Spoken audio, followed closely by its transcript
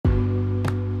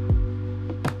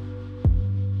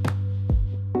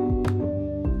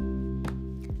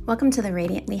Welcome to the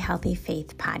Radiantly Healthy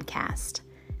Faith podcast,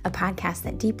 a podcast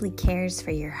that deeply cares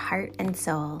for your heart and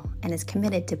soul and is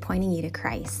committed to pointing you to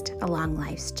Christ along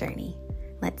life's journey.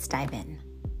 Let's dive in.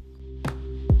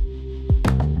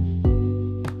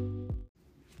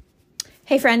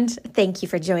 Hey friend, thank you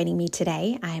for joining me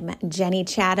today. I'm Jenny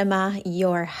Chatema,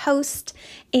 your host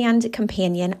and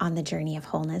companion on the journey of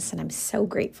wholeness, and I'm so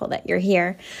grateful that you're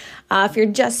here. If you're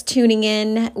just tuning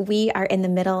in, we are in the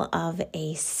middle of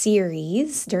a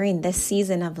series during this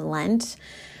season of Lent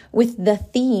with the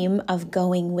theme of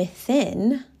going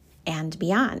within and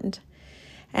beyond.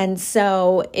 And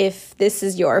so if this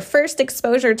is your first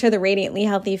exposure to the Radiantly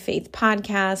Healthy Faith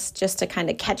podcast, just to kind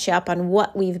of catch you up on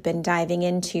what we've been diving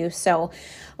into. So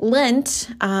Lent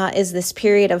is this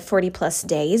period of 40 plus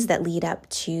days that lead up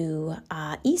to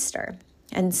Easter.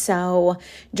 And so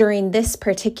during this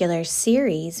particular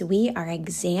series, we are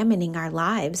examining our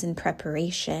lives in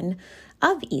preparation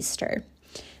of Easter.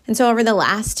 And so over the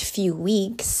last few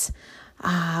weeks,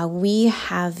 we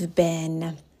have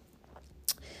been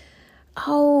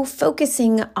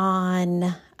focusing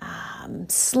on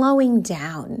slowing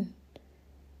down,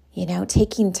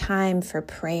 taking time for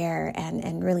prayer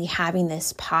and really having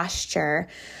this posture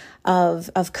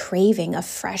of craving a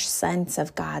fresh sense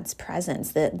of God's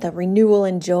presence, the renewal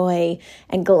and joy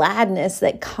and gladness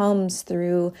that comes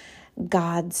through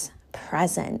God's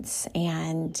presence,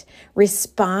 and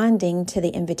responding to the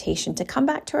invitation to come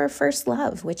back to our first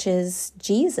love, which is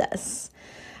Jesus.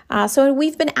 So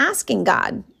we've been asking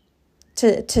God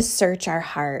to search our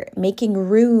heart, making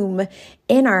room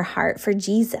in our heart for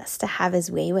Jesus to have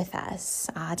his way with us,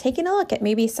 taking a look at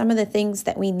maybe some of the things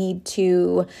that we need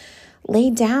to lay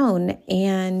down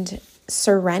and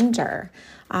surrender.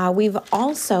 We've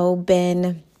also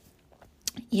been,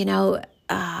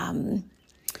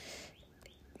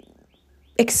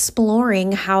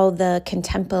 exploring how a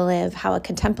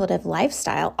contemplative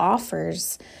lifestyle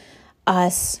offers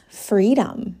us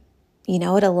freedom.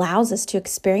 It allows us to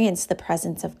experience the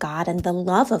presence of God and the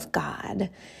love of God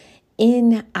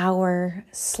in our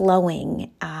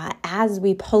slowing as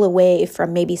we pull away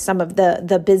from maybe some of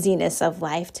the busyness of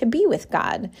life to be with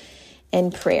God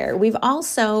in prayer. We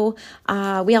also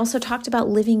talked about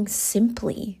living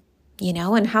simply,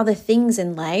 and how the things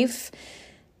in life,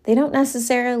 they don't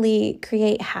necessarily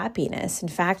create happiness. In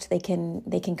fact, they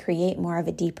can create more of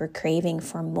a deeper craving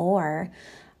for more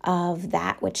of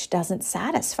that which doesn't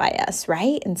satisfy us,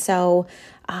 right? And so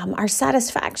our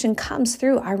satisfaction comes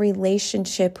through our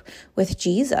relationship with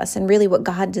Jesus. And really what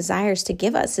God desires to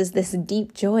give us is this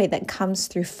deep joy that comes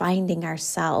through finding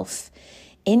ourselves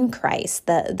in Christ,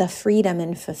 the freedom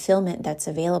and fulfillment that's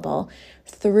available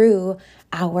through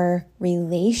our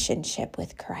relationship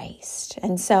with Christ.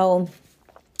 And so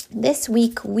this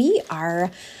week we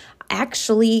are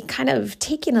actually kind of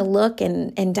taking a look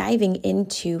and diving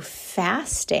into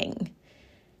fasting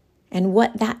and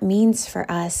what that means for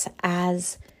us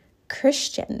as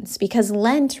Christians, because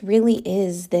Lent really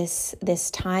is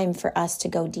this time for us to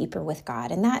go deeper with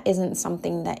God. And that isn't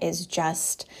something that is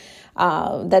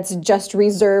that's just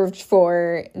reserved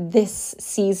for this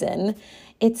season.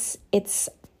 It's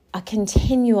a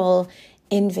continual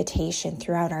invitation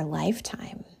throughout our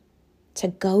lifetime to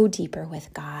go deeper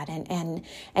with God and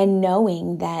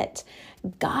knowing that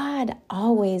God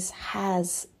always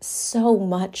has so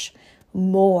much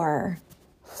more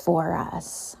for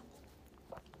us.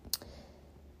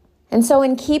 And so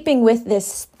in keeping with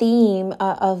this theme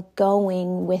of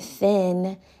going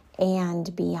within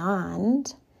and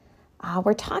beyond,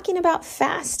 we're talking about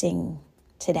fasting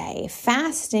today.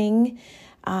 Fasting,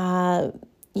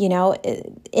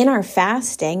 in our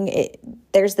fasting,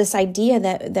 there's this idea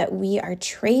that we are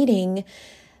trading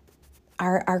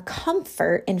our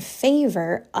comfort in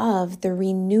favor of the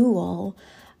renewal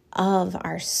of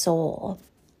our soul.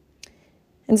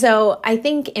 And so I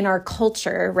think in our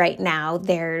culture right now,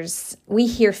 we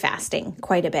hear fasting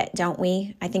quite a bit, don't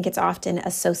we? I think it's often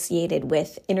associated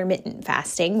with intermittent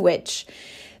fasting, which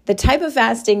the type of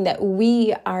fasting that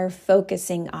we are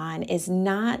focusing on is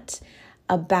not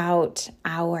about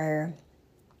our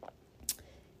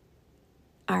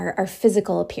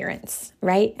physical appearance,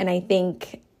 right? And I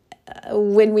think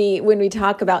when we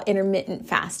talk about intermittent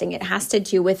fasting, it has to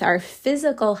do with our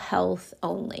physical health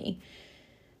only.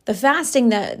 The fasting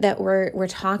that we're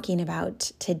talking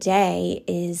about today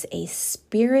is a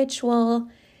spiritual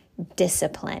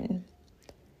discipline.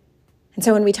 And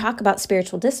so when we talk about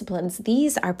spiritual disciplines,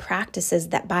 these are practices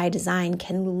that by design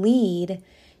can lead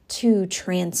to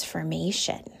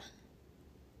transformation.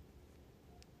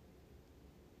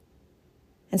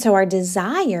 And so our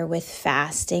desire with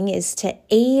fasting is to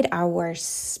aid our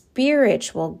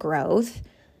spiritual growth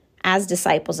as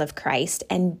disciples of Christ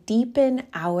and deepen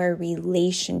our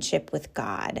relationship with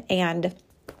God. And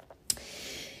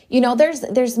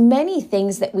there's many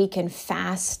things that we can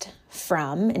fast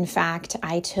from. In fact,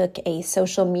 I took a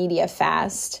social media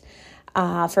fast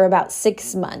for about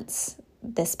 6 months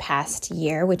this past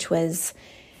year, which was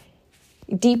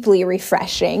deeply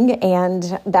refreshing.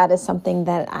 And that is something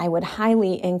that I would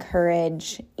highly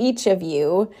encourage each of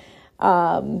you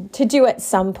to do at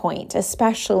some point,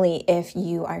 especially if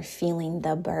you are feeling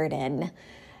the burden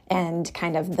and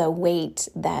kind of the weight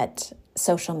that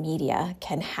social media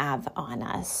can have on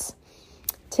us.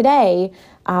 Today,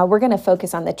 we're going to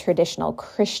focus on the traditional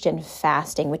Christian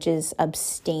fasting, which is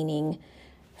abstaining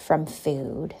from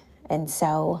food. And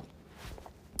so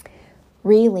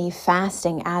really,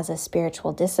 fasting as a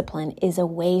spiritual discipline is a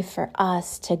way for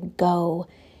us to go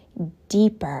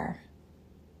deeper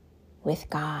with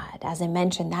God. As I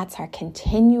mentioned, that's our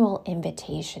continual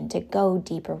invitation to go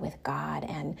deeper with God.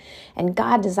 And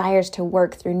God desires to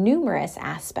work through numerous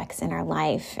aspects in our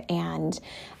life. And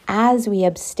as we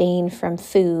abstain from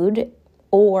food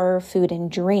or food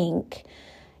and drink,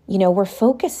 we're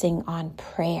focusing on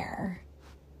prayer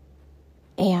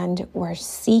and we're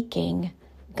seeking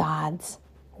God's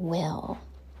will.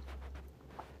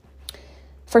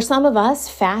 For some of us,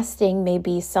 fasting may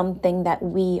be something that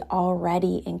we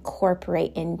already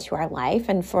incorporate into our life.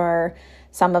 And for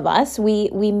some of us,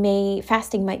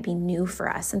 fasting might be new for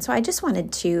us. And so I just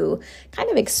wanted to kind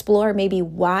of explore maybe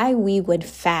why we would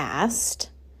fast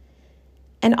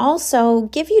and also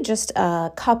give you just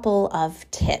a couple of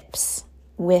tips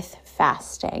with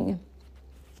fasting.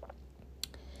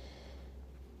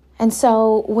 And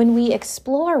so when we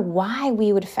explore why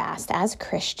we would fast as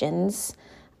Christians,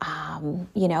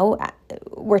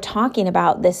 we're talking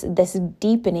about this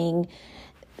deepening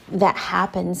that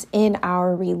happens in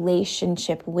our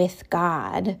relationship with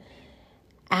God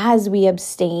as we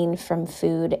abstain from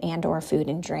food and or food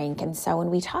and drink. And so when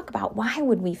we talk about why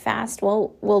would we fast,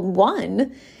 well,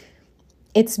 one,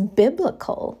 it's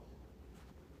biblical.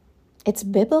 It's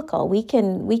biblical. We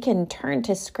can turn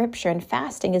to scripture, and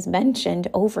fasting is mentioned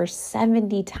over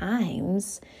 70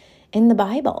 times in the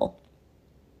Bible.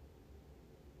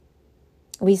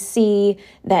 We see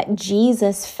that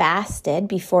Jesus fasted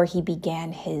before he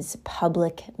began his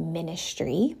public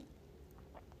ministry.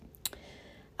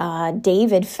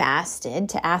 David fasted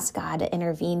to ask God to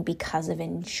intervene because of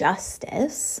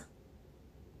injustice.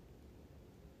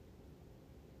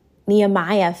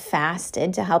 Nehemiah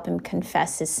fasted to help him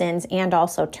confess his sins and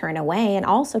also turn away, and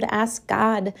also to ask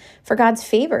God for God's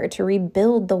favor to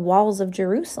rebuild the walls of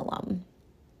Jerusalem.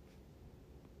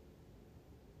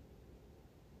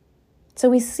 So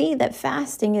we see that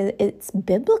fasting it's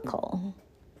biblical.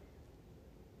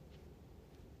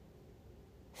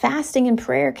 Fasting and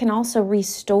prayer can also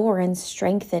restore and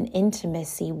strengthen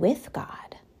intimacy with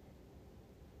God.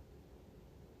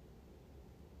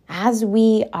 As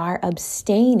we are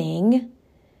abstaining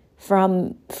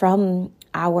from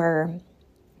our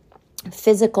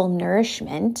physical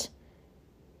nourishment,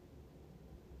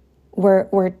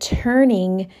 we're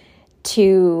turning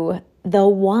to the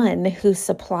one who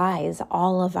supplies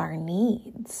all of our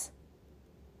needs.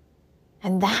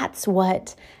 And that's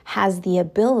what has the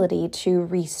ability to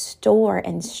restore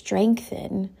and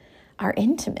strengthen our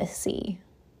intimacy.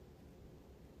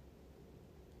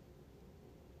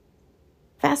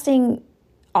 Fasting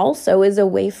also is a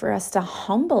way for us to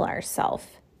humble ourselves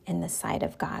in the sight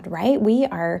of God, right?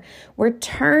 We're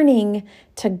turning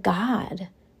to God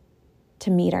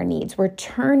to meet our needs. We're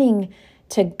turning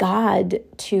to God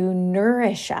to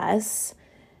nourish us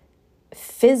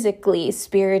physically,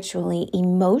 spiritually,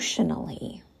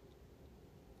 emotionally.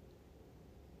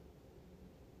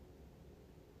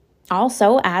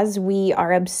 Also, as we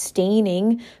are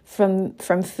abstaining from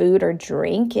food or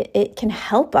drink, it can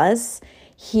help us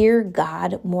hear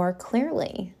God more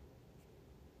clearly,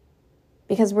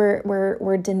 because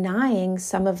we're denying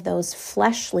some of those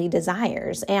fleshly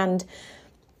desires. And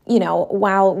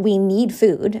while we need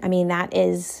food, that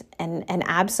is an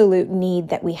absolute need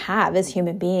that we have as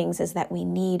human beings, is that we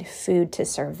need food to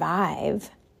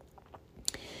survive.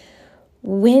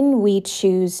 When we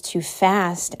choose to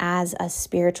fast as a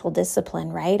spiritual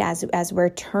discipline, right, as we're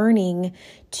turning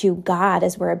to God,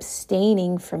 as we're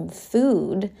abstaining from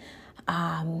food,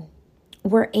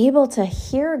 we're able to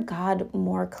hear God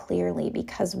more clearly,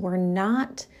 because we're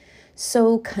not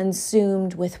so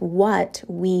consumed with what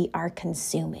we are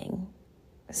consuming.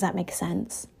 Does that make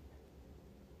sense?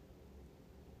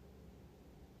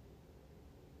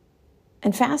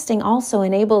 And fasting also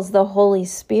enables the Holy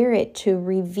Spirit to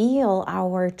reveal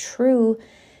our true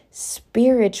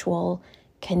spiritual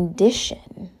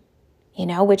condition.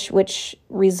 which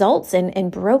results in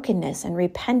brokenness and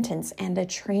repentance and a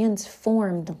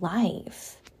transformed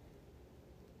life.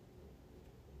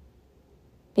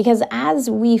 Because as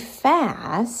we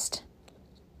fast,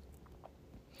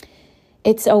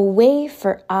 it's a way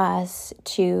for us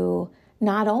to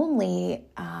not only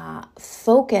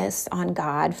focus on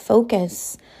God,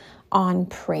 focus on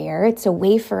prayer. It's a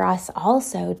way for us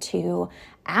also to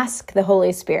ask the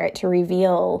Holy Spirit to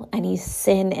reveal any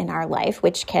sin in our life,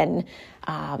 which can,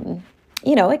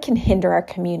 it can hinder our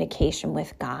communication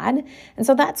with God. And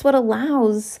so that's what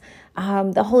allows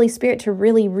the Holy Spirit to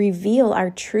really reveal our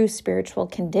true spiritual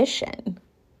condition.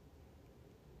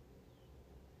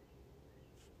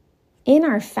 In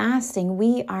our fasting,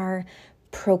 we are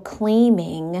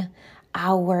proclaiming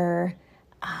our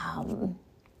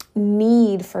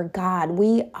need for God.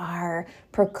 We are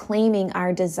proclaiming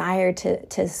our desire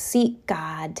to seek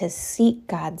God, to seek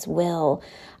God's will.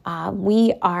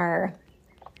 We are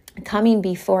coming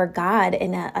before God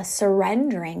in a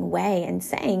surrendering way and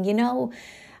saying,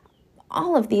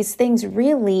 all of these things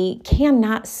really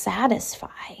cannot satisfy.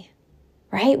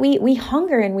 Right? We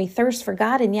hunger and we thirst for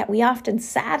God, and yet we often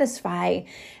satisfy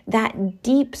that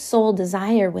deep soul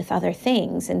desire with other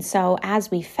things. And so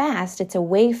as we fast, it's a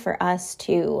way for us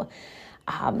to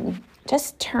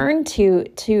just turn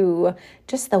to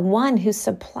just the one who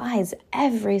supplies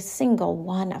every single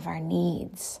one of our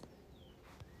needs.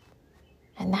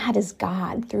 And that is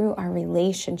God through our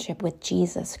relationship with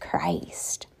Jesus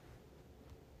Christ.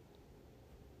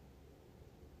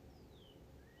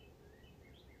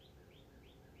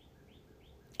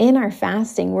 In our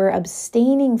fasting, we're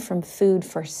abstaining from food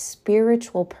for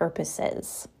spiritual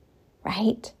purposes,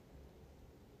 right?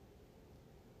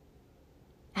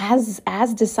 As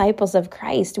disciples of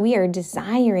Christ, we are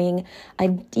desiring a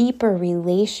deeper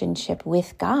relationship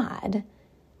with God.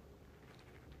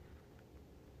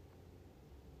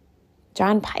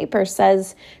 John Piper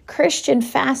says, Christian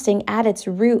fasting at its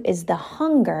root is the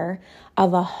hunger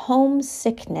of a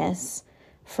homesickness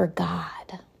for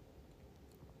God.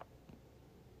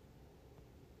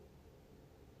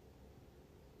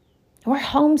 We're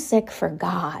homesick for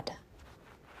God.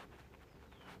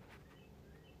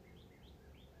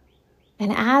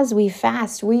 And as we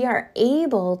fast, we are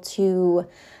able to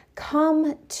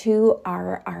come to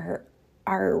our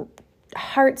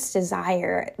heart's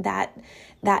desire,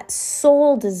 that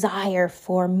soul desire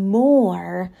for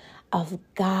more of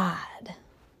God.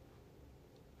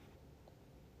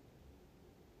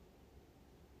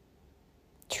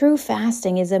 True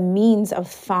fasting is a means of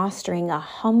fostering a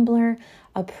humbler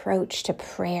approach to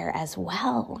prayer as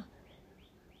well.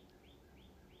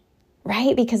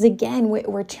 Right? Because again,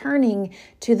 we're turning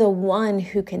to the one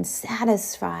who can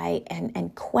satisfy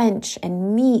and quench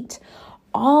and meet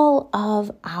all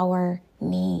of our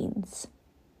needs.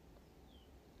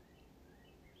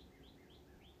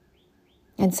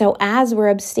 And so as we're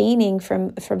abstaining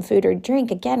from food or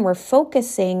drink, again, we're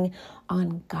focusing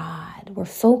on God. We're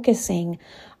focusing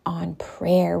on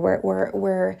prayer.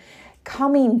 We're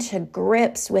coming to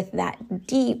grips with that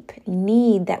deep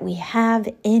need that we have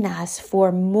in us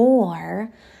for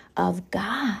more of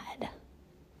God.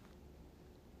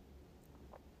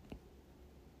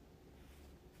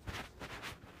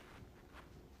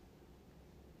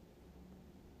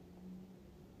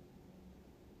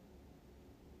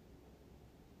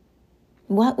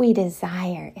 What we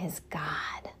desire is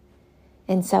God.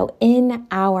 And so in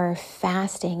our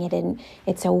fasting,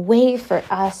 it's a way for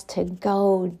us to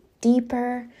go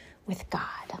deeper with God.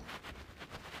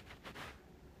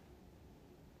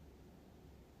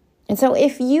 And so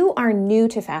if you are new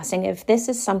to fasting, if this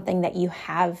is something that you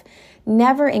have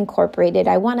never incorporated,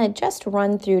 I want to just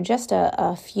run through just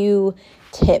a few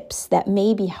tips that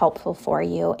may be helpful for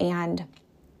you. And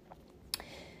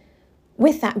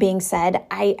with that being said,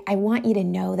 I want you to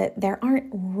know that there aren't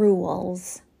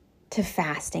rules to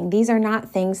fasting. These are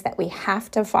not things that we have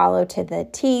to follow to the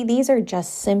T. These are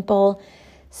just simple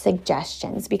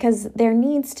suggestions because there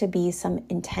needs to be some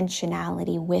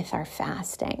intentionality with our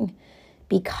fasting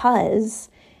because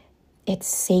it's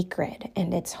sacred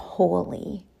and it's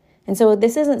holy. And so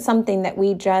this isn't something that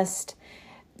we just,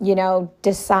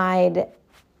 decide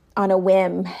on a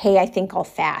whim, hey, I think I'll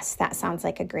fast. That sounds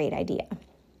like a great idea.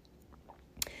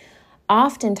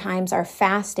 Oftentimes our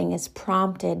fasting is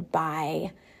prompted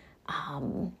by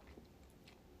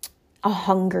a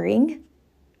hungering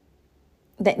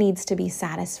that needs to be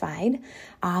satisfied.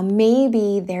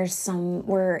 Maybe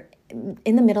we're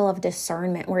in the middle of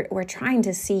discernment. We're trying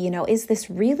to see, is this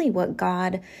really what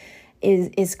God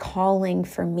is calling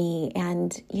for me?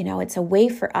 And, it's a way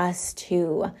for us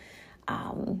to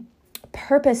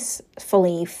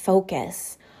purposefully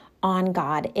focus on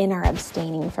God in our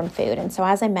abstaining from food. And so,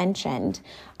 as I mentioned,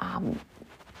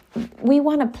 we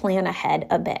want to plan ahead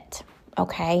a bit,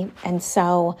 okay? And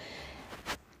so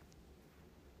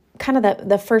kind of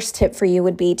the first tip for you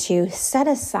would be to set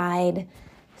aside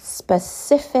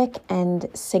specific and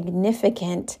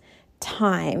significant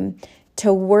time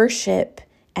to worship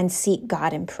and seek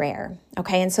God in prayer,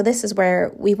 okay? And so this is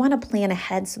where we want to plan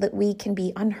ahead so that we can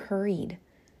be unhurried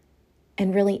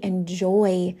and really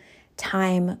enjoy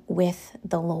time with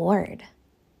the Lord.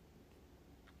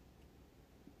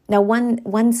 Now,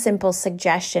 one simple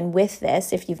suggestion with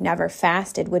this, if you've never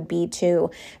fasted, would be to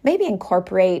maybe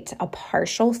incorporate a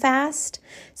partial fast.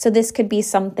 So this could be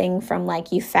something from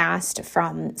like you fast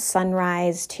from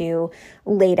sunrise to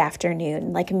late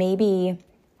afternoon. Like maybe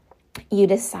you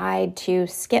decide to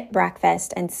skip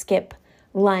breakfast and skip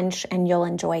lunch and you'll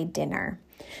enjoy dinner.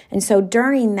 And so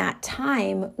during that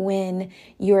time when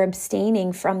you're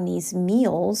abstaining from these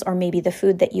meals, or maybe the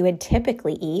food that you would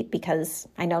typically eat, because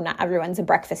I know not everyone's a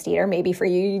breakfast eater, maybe for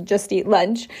you, you just eat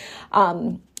lunch.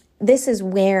 This is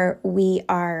where we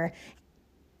are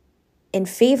in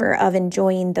favor of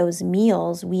enjoying those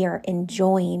meals. We are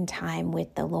enjoying time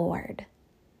with the Lord,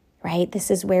 right? This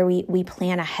is where we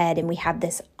plan ahead and we have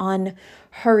this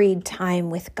unhurried time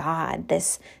with God,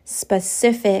 this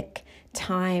specific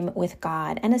time with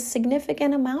God and a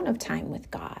significant amount of time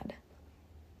with God,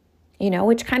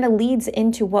 which kind of leads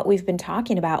into what we've been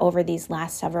talking about over these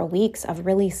last several weeks of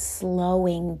really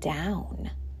slowing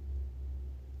down,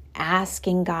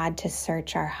 asking God to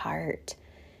search our heart,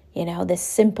 this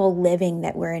simple living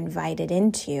that we're invited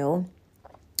into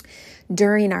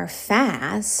during our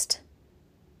fast.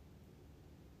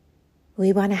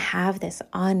 We want to have this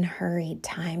unhurried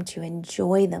time to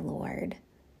enjoy the Lord,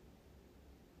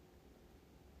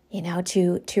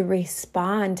 to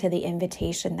respond to the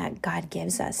invitation that God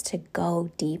gives us to go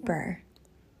deeper.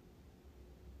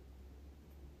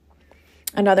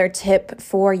 Another tip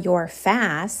for your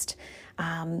fast,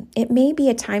 it may be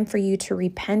a time for you to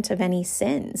repent of any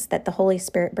sins that the Holy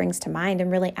Spirit brings to mind and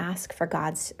really ask for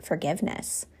God's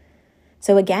forgiveness.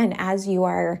 So again, as you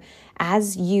are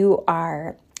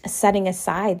setting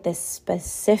aside this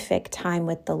specific time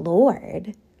with the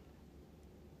Lord,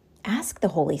 ask the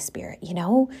Holy Spirit,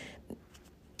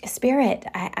 Spirit,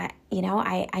 I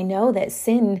know that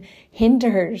sin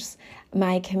hinders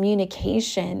my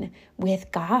communication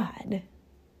with God.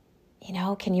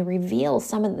 Can you reveal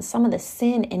some of the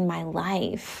sin in my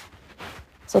life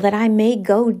so that I may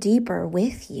go deeper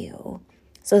with you,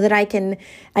 so that I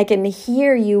can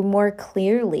hear you more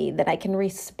clearly, that I can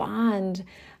respond,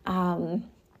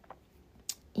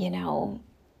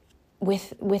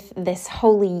 with this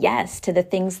holy yes to the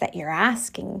things that you're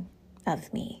asking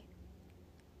of me.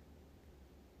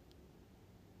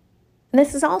 And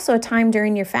this is also a time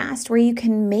during your fast where you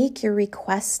can make your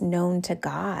requests known to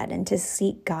God and to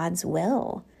seek God's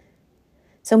will.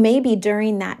 So maybe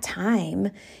during that time,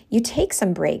 you take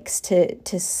some breaks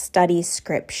to study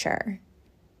Scripture.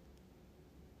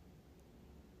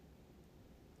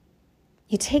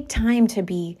 You take time to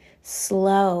be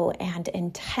slow and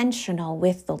intentional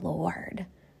with the Lord.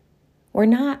 We're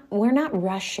not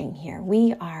rushing here.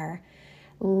 We are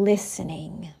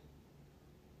listening.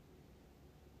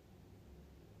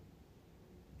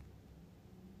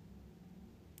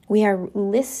 We are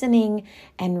listening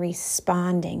and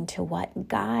responding to what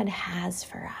God has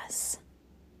for us.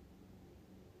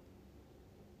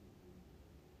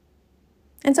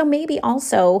 And so maybe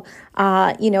also,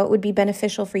 it would be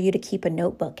beneficial for you to keep a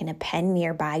notebook and a pen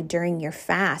nearby during your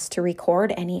fast to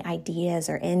record any ideas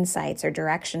or insights or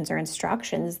directions or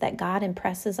instructions that God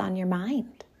impresses on your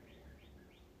mind.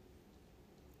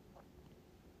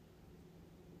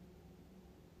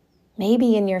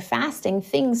 Maybe in your fasting,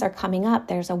 things are coming up.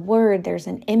 There's a word, there's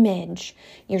an image.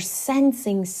 You're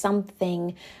sensing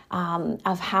something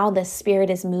of how the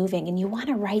Spirit is moving, and you want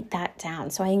to write that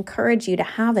down. So I encourage you to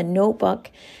have a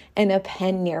notebook and a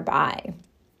pen nearby.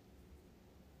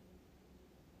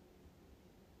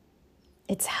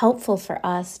 It's helpful for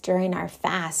us during our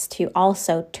fast to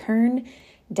also turn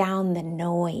down the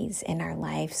noise in our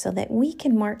life so that we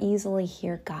can more easily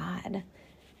hear God.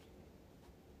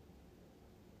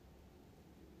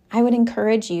 I would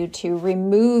encourage you to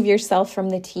remove yourself from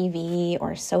the TV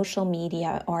or social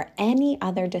media or any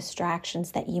other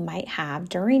distractions that you might have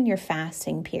during your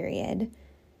fasting period,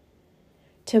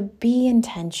 to be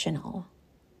intentional,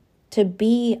 to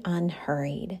be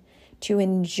unhurried, to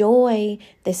enjoy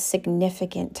this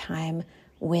significant time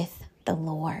with the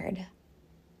Lord,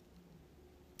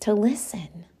 to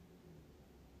listen.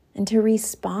 and to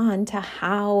respond to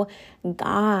how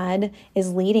God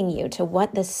is leading you, to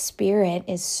what the Spirit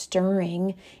is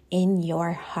stirring in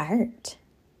your heart.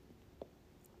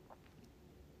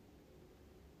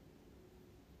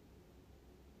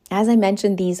 As I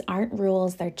mentioned, these aren't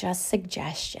rules, they're just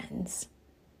suggestions,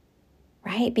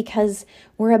 right? Because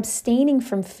we're abstaining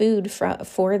from food for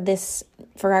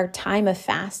our time of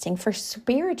fasting for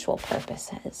spiritual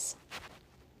purposes.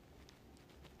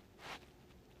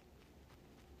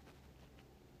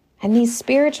 And these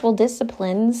spiritual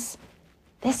disciplines,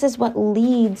 this is what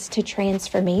leads to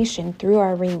transformation through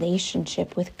our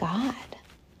relationship with God.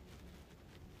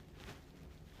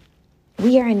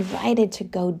 We are invited to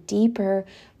go deeper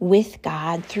with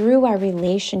God through our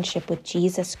relationship with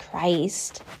Jesus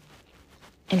Christ.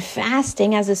 And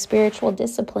fasting as a spiritual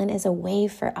discipline is a way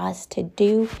for us to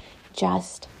do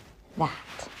just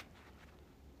that.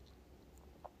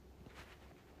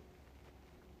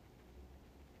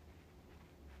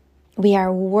 We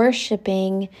are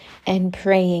worshiping and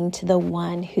praying to the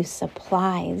one who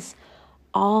supplies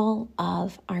all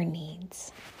of our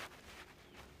needs.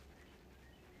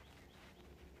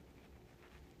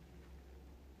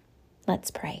 Let's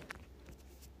pray.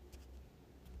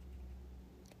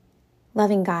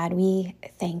 Loving God, we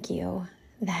thank you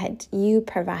that you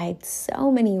provide so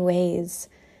many ways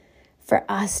for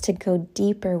us to go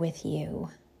deeper with you.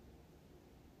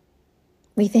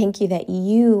 We thank you that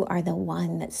you are the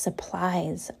one that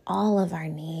supplies all of our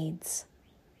needs.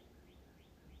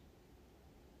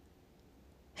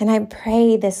 And I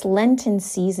pray this Lenten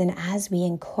season, as we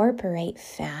incorporate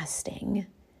fasting,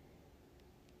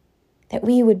 that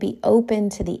we would be open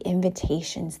to the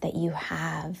invitations that you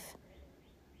have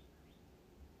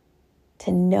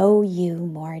to know you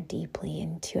more deeply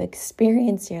and to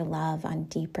experience your love on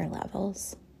deeper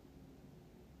levels.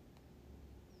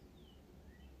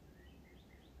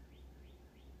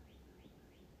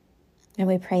 And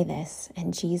we pray this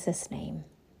in Jesus' name.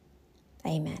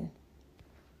 Amen.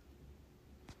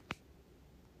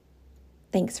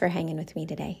 Thanks for hanging with me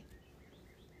today.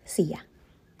 See ya.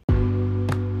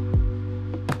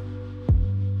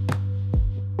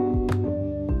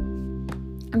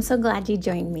 I'm so glad you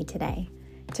joined me today.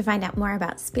 To find out more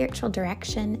about spiritual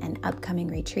direction and upcoming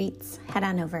retreats, head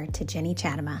on over to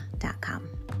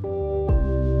jennychatema.com.